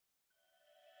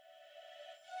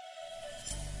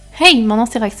Hey, mon nom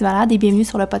c'est Roxy Valade et bienvenue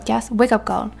sur le podcast Wake Up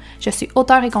Call. Je suis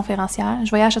auteure et conférencière, je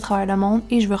voyage à travers le monde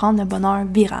et je veux rendre le bonheur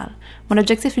viral. Mon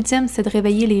objectif ultime, c'est de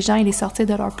réveiller les gens et les sortir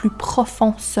de leur plus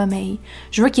profond sommeil.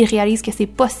 Je veux qu'ils réalisent que c'est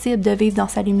possible de vivre dans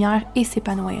sa lumière et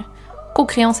s'épanouir.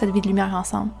 Co-créons cette vie de lumière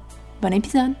ensemble. Bon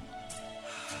épisode!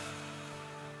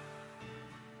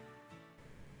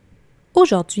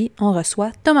 Aujourd'hui, on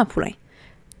reçoit Thomas Poulain.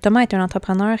 Thomas est un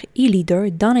entrepreneur et leader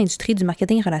dans l'industrie du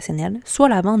marketing relationnel, soit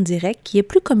la vente directe qui est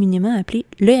plus communément appelée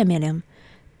le MLM.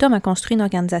 Tom a construit une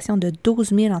organisation de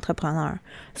 12 000 entrepreneurs.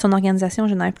 Son organisation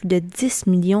génère plus de 10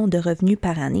 millions de revenus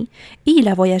par année et il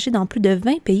a voyagé dans plus de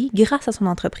 20 pays grâce à son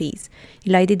entreprise.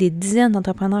 Il a aidé des dizaines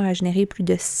d'entrepreneurs à générer plus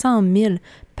de 100 000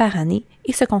 par année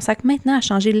et se consacre maintenant à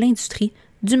changer l'industrie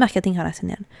du marketing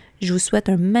relationnel. Je vous souhaite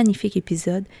un magnifique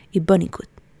épisode et bonne écoute.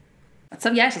 Ça,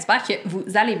 hier, j'espère que vous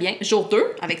allez bien. Jour 2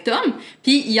 avec Tom.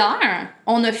 Puis hier,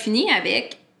 on a fini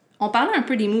avec... On parlait un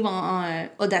peu des moves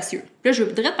audacieux. Là, je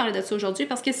voudrais te parler de ça aujourd'hui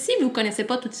parce que si vous ne connaissez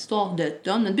pas toute l'histoire de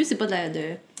Tom, notre but, c'est pas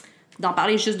d'en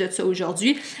parler juste de ça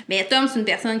aujourd'hui. Mais Tom, c'est une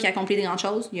personne qui a accompli des grandes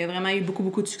choses. Il a vraiment eu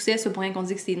beaucoup de succès. C'est pour rien qu'on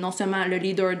dit que c'est non seulement le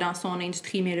leader dans son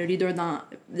industrie, mais le leader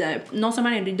non seulement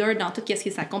le leader dans tout ce qui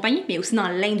est sa compagnie, mais aussi dans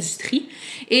l'industrie.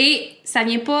 Et ça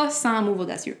vient pas sans move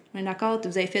audacieux. D'accord?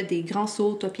 Vous avez fait des grands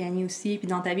sauts, toi puis Annie aussi. Puis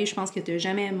dans ta vie, je pense que tu n'as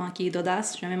jamais manqué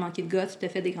d'audace, jamais manqué de guts. Tu as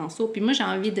fait des grands sauts. Puis moi, j'ai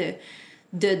envie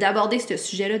d'aborder ce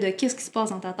sujet-là de qu'est-ce qui se passe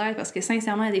dans ta tête, parce que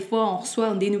sincèrement, des fois, on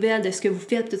reçoit des nouvelles de ce que vous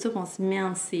faites, tout ça, puis on se dit,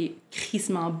 merde, c'est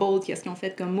crissement bold, qu'est-ce qu'ils ont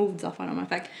fait comme move, des affaires là.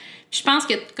 Fait puis je pense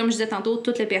que, comme je disais tantôt,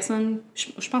 toutes les personnes, je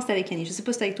pense que c'était avec Annie, je sais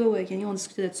pas si c'était avec toi ou avec Annie, on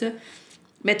discutait de ça,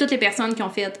 mais toutes les personnes qui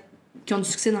ont du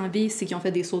succès dans la vie, c'est qui ont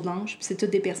fait des sauts de l'ange, puis c'est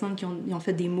toutes des personnes qui ont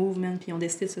fait des movements, puis ont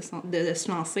décidé de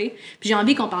se lancer. Puis j'ai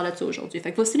envie qu'on parle de ça aujourd'hui.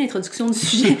 Fait que voici l'introduction du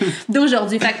sujet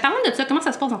d'aujourd'hui. Fait que parlons de ça, comment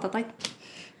ça se passe dans ta tête?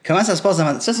 Comment ça se passe dans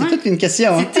ma tête? Ça, c'est toute une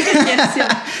question. Hein? C'est toute une question.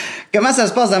 Comment ça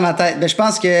se passe dans ma tête? Ben, je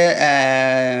pense que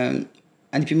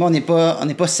Annie et moi, on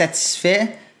n'est pas satisfait.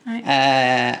 Ouais.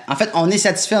 En fait, on est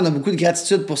satisfait, on a beaucoup de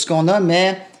gratitude pour ce qu'on a,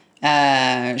 mais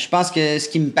je pense que ce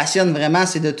qui me passionne vraiment,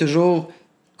 c'est de toujours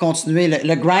continuer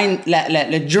le grind,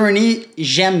 le journey.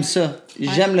 J'aime ça. Ouais.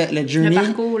 J'aime le journey. Le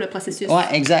parcours, le processus. Oui,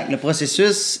 exact. Le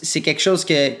processus, c'est quelque chose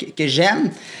que j'aime.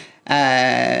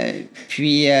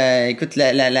 Puis, écoute,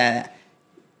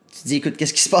 tu dis, écoute,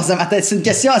 qu'est-ce qui se passe dans ma tête? C'est une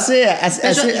question assez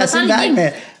vague,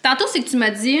 mais... Tantôt, c'est que tu m'as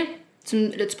dit...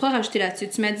 Tu pourras rajouter là-dessus.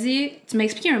 Tu m'as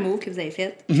expliqué un move que vous avez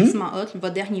fait, quasiment hot,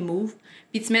 votre dernier move.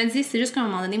 Puis tu m'as dit, c'est juste qu'à un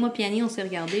moment donné, moi et Annie, on s'est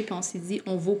regardé puis on s'est dit,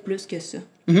 on vaut plus que ça.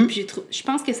 Puis je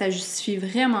pense que ça justifie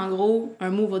vraiment gros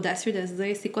un move audacieux de se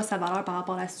dire, c'est quoi sa valeur par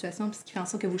rapport à la situation, puis ce qui fait en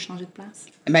sorte que vous changez de place.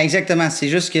 Ben exactement. C'est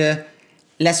juste que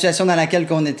la situation dans laquelle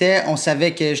on était, on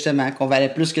savait que justement, qu'on valait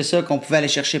plus que ça, qu'on pouvait aller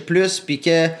chercher plus, puis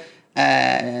que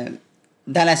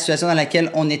dans la situation dans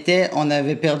laquelle on était, on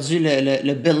avait perdu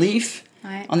le belief,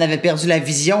 on avait perdu la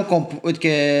vision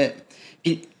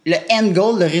puis le end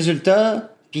goal, le résultat,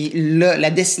 puis la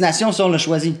destination, ça, on l'a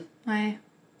choisi. Ouais.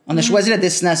 On a choisi la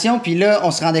destination, puis là,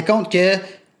 on se rendait compte que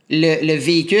le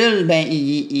véhicule, ben,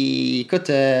 écoute,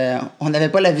 on n'avait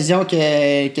pas la vision que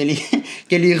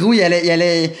les roues, il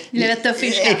allait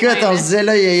toffer. Écoute, on se disait,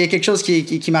 là, il y a quelque chose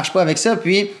qui marche pas avec ça,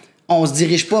 puis on se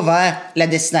dirige pas vers la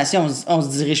destination, on se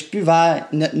dirige plus vers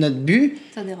notre but.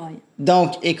 Ça déraille.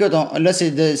 Donc, écoute, là,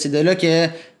 c'est de là que,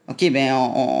 OK, ben,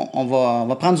 on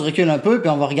va prendre du recul un peu, puis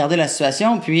on va regarder la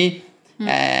situation, puis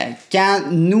quand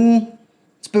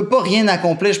tu peux pas rien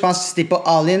accomplir, je pense, que si t'es pas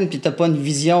all-in, puis t'as pas une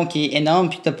vision qui est énorme,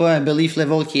 puis t'as pas un belief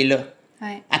level qui est là.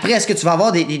 Ouais. Après, est-ce que tu vas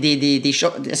avoir des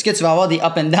choses, est-ce que tu vas avoir des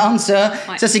up and down, ça?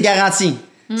 Ouais. Ça, c'est garanti.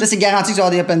 Ça, c'est garanti que tu vas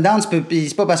avoir des up and down.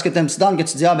 C'est pas parce que tu as un petit down que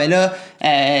tu dis, ah, ben là,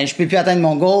 je peux plus atteindre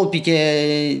mon goal, puis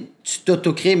que tu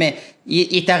t'auto-crées. Mais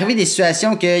il est arrivé des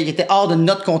situations qui étaient hors de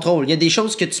notre contrôle. Il y a des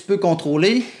choses que tu peux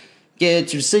contrôler, que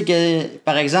tu le sais que,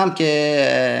 par exemple,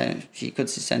 écoute,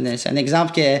 c'est un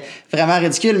exemple qui est vraiment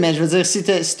ridicule, mais je veux dire, si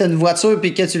t'as une voiture,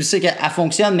 puis que tu le sais qu'elle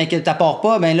fonctionne, mais que tu n'apportes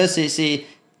pas, ben là,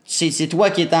 c'est toi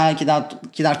qui est dans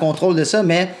le contrôle de ça.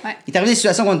 Mais il est arrivé des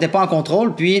situations qu'on n'était pas en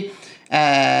contrôle, puis...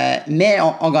 mais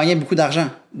on gagnait beaucoup d'argent.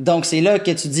 Donc, c'est là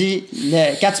que tu dis...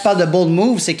 quand tu parles de bold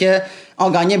move, c'est que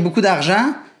on gagnait beaucoup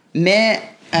d'argent, mais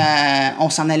on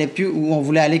s'en allait plus où on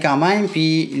voulait aller quand même,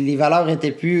 puis les valeurs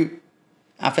étaient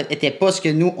pas ce que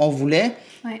nous, on voulait.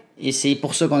 Ouais. Et c'est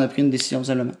pour ça qu'on a pris une décision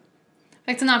seulement.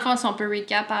 Fait que, dans le fond, si on peut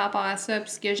recap par rapport à ça, puis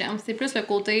ce que j'aime, c'est plus le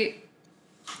côté...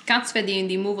 Quand tu fais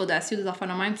des moves audacieux, des affaires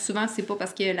de même, souvent, c'est pas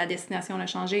parce que la destination a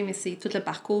changé, mais c'est tout le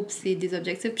parcours, puis c'est des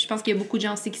objectifs. Puis je pense qu'il y a beaucoup de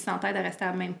gens aussi qui s'entêtent à rester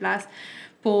à la même place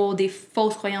pour des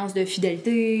fausses croyances de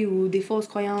fidélité ou des fausses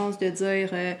croyances de dire...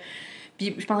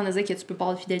 puis je pense qu'on a dit que tu peux pas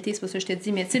avoir de fidélité, c'est pas ça que je te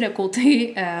dis, mais tu sais, le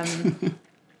côté...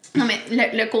 non, mais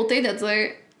le côté de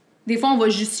dire... Des fois, on va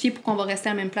justifier pour qu'on va rester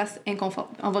à la même place,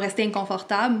 on va rester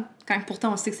inconfortable, quand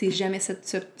pourtant on sait que c'est jamais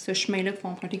ce chemin-là qu'il faut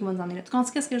emprunter qui va nous emmener là. Tu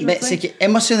comprends qu'est-ce que je veux dire? C'est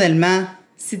qu'émotionnellement,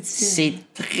 c'est difficile.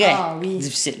 C'est très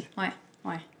difficile.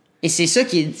 Ouais. Et c'est ça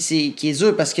qui est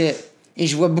dur parce que, et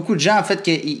je vois beaucoup de gens, en fait,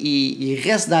 qu'ils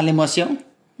restent dans l'émotion,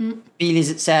 puis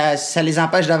ça les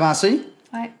empêche d'avancer.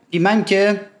 Ouais. Puis même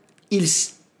que,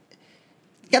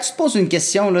 quand tu te poses une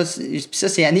question, là, puis ça,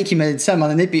 c'est Annie qui m'a dit ça à un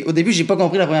moment donné, puis au début, j'ai pas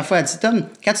compris la première fois. Elle dit, Tom,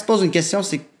 quand tu te poses une question,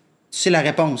 c'est que tu sais la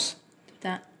réponse.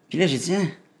 Puis là, j'ai dit,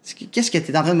 qu'est-ce que tu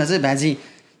es en train de me dire? Ben, elle dit,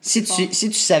 si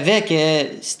tu savais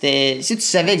si tu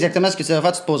savais exactement ce que tu vas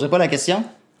faire, tu te poserais pas la question.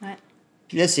 Ouais.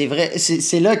 Puis là, c'est vrai,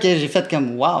 c'est là que j'ai fait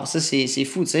comme, waouh, ça, c'est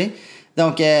fou, tu sais.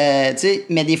 Donc, tu sais,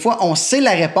 mais des fois, on sait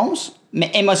la réponse, mais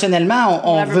émotionnellement,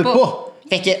 on veut pas.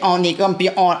 Fait qu'on est comme, puis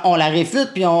on la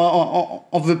réfute, puis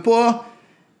on veut pas.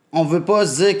 On veut pas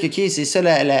se dire que, OK, c'est ça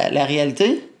la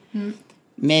réalité.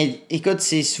 Mais écoute,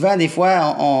 c'est souvent, des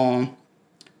fois,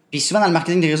 puis souvent dans le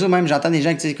marketing des réseaux, même, j'entends des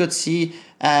gens qui disent, écoute, si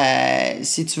tu veux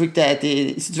si tu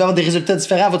veux avoir des résultats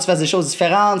différents, il faut que tu fasses des choses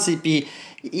différentes. Puis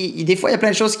des fois, il y a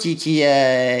plein de choses qui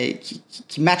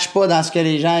matchent pas dans ce que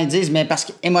les gens disent, mais parce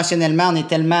qu'émotionnellement, on est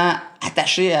tellement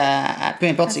attaché à peu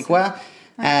importe c'est quoi.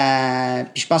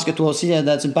 Puis je pense que toi aussi,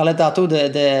 tu me parlais tantôt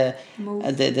de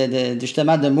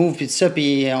justement de move puis tout ça,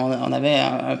 puis on avait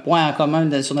un point en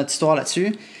commun sur notre histoire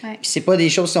là-dessus. Ouais. Puis c'est pas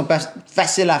des choses qui sont pas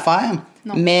faciles à faire,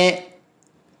 mais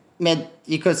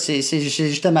écoute, c'est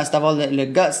justement c'est d'avoir le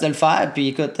guts de le faire, puis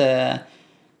écoute.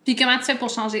 Puis comment tu fais pour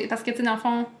changer? Parce que tu sais, dans le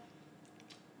fond,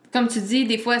 comme tu dis,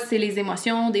 des fois, c'est les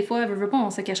émotions. Des fois, on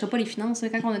se cacherait pas les finances.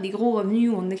 Quand on a des gros revenus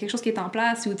ou on a quelque chose qui est en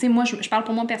place. Ou, tu sais, moi, je parle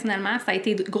pour moi personnellement, ça a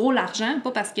été gros l'argent.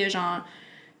 Pas parce que, genre,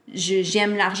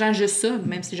 j'aime l'argent juste ça,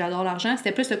 même si j'adore l'argent.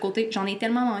 C'était plus le côté, j'en ai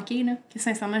tellement manqué, là, que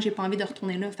sincèrement, j'ai pas envie de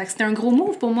retourner là. Fait que c'était un gros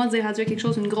move pour moi de dire adieu à quelque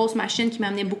chose, une grosse machine qui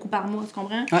m'amenait beaucoup par mois, tu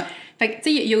comprends? Ouais. Fait que, tu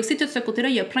sais, il y a aussi tout ce côté-là,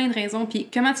 il y a plein de raisons. Puis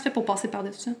comment tu fais pour passer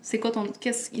par-dessus ça? C'est quoi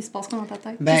qu'est-ce qui se passe quoi dans ta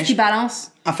tête? Qu'est-ce qui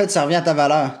balance? En fait, ça revient à ta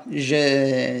valeur.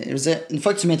 Je veux dire, une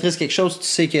fois que tu maîtrises quelque chose, tu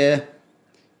sais que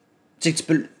tu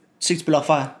peux le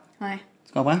refaire. Ouais.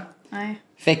 Tu comprends? Ouais.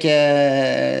 Fait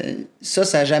que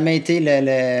ça n'a jamais été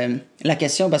la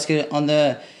question parce que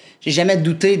j'ai jamais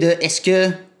douté de est-ce que.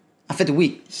 En fait,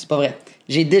 oui, c'est pas vrai.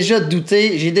 J'ai déjà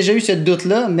eu ce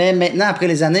doute-là, mais maintenant, après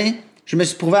les années, je me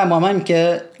suis prouvé à moi-même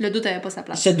que. Le doute n'avait pas sa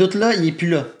place. Ce doute-là, il est plus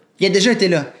là. Il a déjà été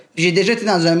là. Puis j'ai déjà été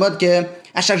dans un mode que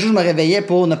à chaque jour, je me réveillais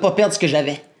pour ne pas perdre ce que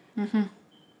j'avais. Mm-hmm.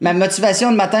 Ma motivation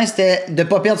le matin, c'était de ne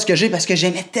pas perdre ce que j'ai parce que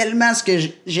j'aimais tellement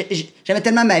j'aimais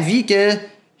tellement ma vie que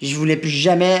je voulais plus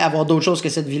jamais avoir d'autre chose que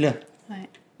cette vie-là. Ouais.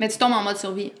 Mais tu tombes en mode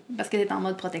survie parce que tu es en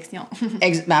mode protection.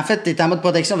 Ben en fait, tu es en mode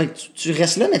protection. Fait que tu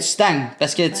restes là, mais tu stagnes.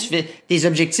 Parce que tu fais tes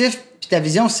objectifs, puis ta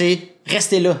vision, c'est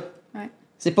rester là. Ouais.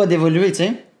 C'est pas d'évoluer, tu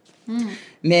sais.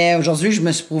 Mais aujourd'hui, je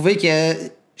me suis prouvé que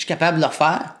je suis capable de le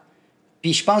refaire.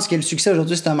 Puis je pense que le succès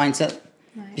aujourd'hui, c'est un mindset.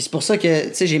 Ouais. Puis c'est pour ça que,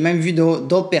 tu sais, j'ai même vu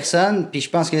d'autres personnes, puis je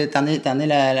pense que t'en es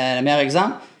la meilleure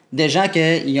exemple, des gens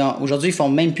qui aujourd'hui, ils font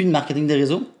même plus de marketing de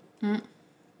réseau,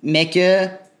 mais qu'ils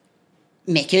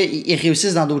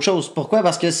réussissent dans d'autres choses. Pourquoi?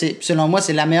 Parce que selon moi,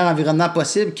 c'est le meilleur environnement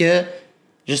possible que,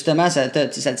 justement,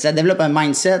 ça développe un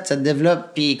mindset, ça te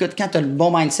développe... Puis écoute, quand t'as le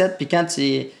bon mindset, puis quand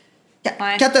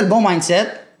t'as le bon mindset,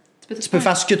 tu peux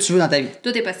faire ce que tu veux dans ta vie.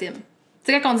 Tout est possible.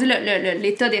 Tu sais, quand on dit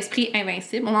l'état d'esprit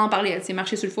invincible, on en parlait, c'est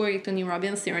marcher sur le four avec Tony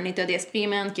Robbins, c'est un état d'esprit,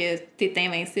 man, que t'es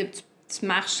invincible. Tu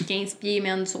marches 15 pieds,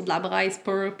 man, sur de la braise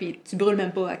pure, puis tu brûles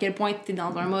même pas. À quel point t'es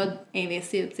dans un mode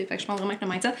invincible, tu sais. Fait que je pense vraiment que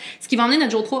le mindset, ce qui va emmener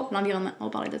notre jour 3, l'environnement. On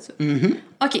va parler de ça. Mm-hmm.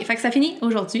 OK, fait que ça finit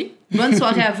aujourd'hui. Bonne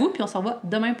soirée à vous, puis on se revoit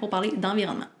demain pour parler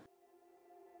d'environnement.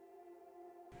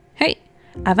 Hey!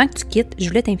 Avant que tu quittes, je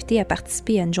voulais t'inviter à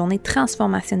participer à une journée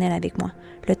transformationnelle avec moi.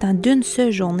 Le temps d'une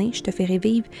seule journée, je te ferai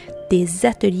vivre des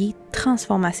ateliers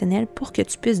transformationnels pour que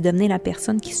tu puisses devenir la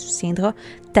personne qui soutiendra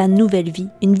ta nouvelle vie,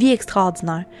 une vie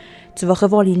extraordinaire. Tu vas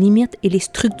revoir les limites et les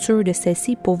structures de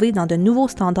celle-ci pour vivre dans de nouveaux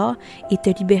standards et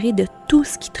te libérer de tout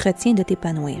ce qui te retient de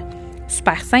t'épanouir.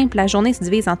 Super simple, la journée se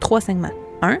divise en 3 segments.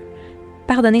 1.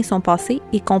 Pardonner son passé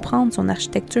et comprendre son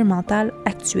architecture mentale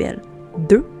actuelle.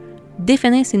 2.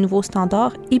 Définir ses nouveaux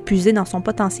standards et puiser dans son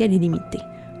potentiel illimité.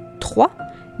 3.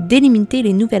 Délimiter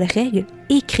les nouvelles règles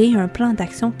et créer un plan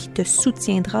d'action qui te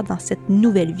soutiendra dans cette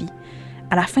nouvelle vie.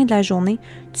 À la fin de la journée,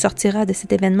 tu sortiras de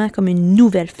cet événement comme une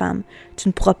nouvelle femme. Tu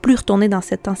ne pourras plus retourner dans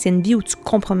cette ancienne vie où tu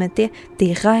compromettais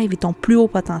tes rêves et ton plus haut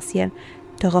potentiel.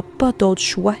 Tu n'auras pas d'autre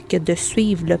choix que de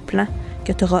suivre le plan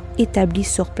que tu auras établi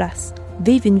sur place.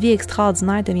 Vivre une vie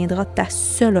extraordinaire deviendra ta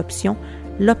seule option,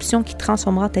 l'option qui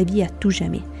transformera ta vie à tout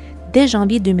jamais. Dès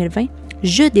janvier 2020,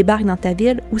 Je débarque dans ta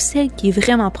ville ou celle qui est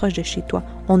vraiment proche de chez toi.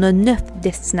 On a 9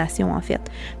 destinations en fait.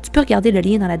 Tu peux regarder le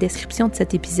lien dans la description de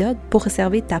cet épisode pour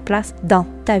réserver ta place dans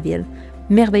ta ville.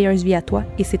 Merveilleuse vie à toi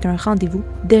et c'est un rendez-vous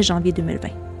dès janvier 2020.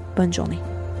 Bonne journée.